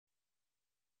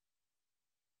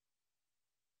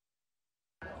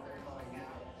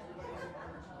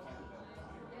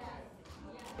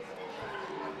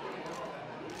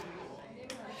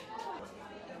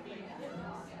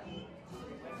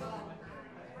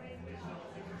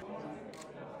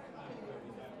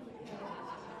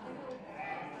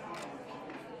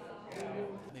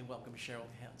welcome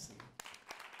Cheryl Henson.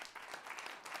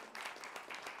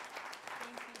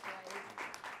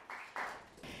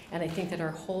 And I think that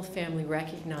our whole family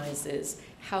recognizes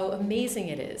how amazing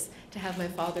it is to have my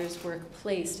father's work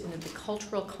placed in the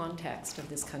cultural context of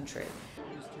this country.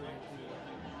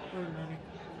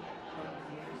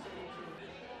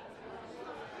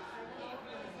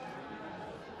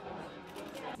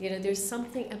 You know, there's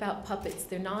something about puppets.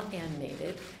 They're not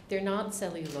animated, they're not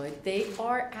celluloid, they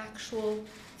are actual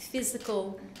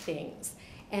physical things.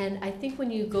 And I think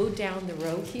when you go down the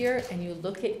row here and you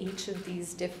look at each of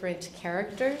these different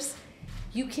characters,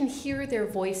 you can hear their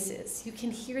voices. You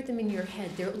can hear them in your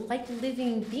head. They're like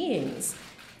living beings.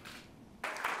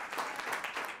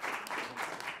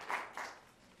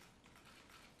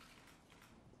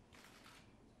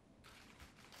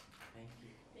 Thank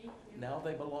you. Now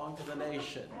they belong to the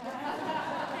nation.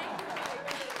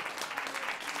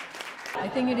 I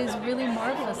think it is really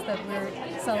marvelous that we're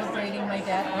celebrating my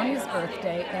dad on his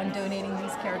birthday and donating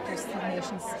these characters to the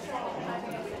nation's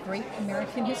great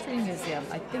American History Museum.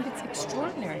 I think it's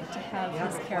extraordinary to have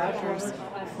these characters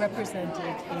represented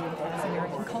as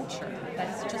American culture.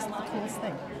 That is just the coolest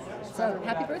thing. So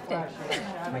happy birthday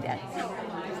to my dad.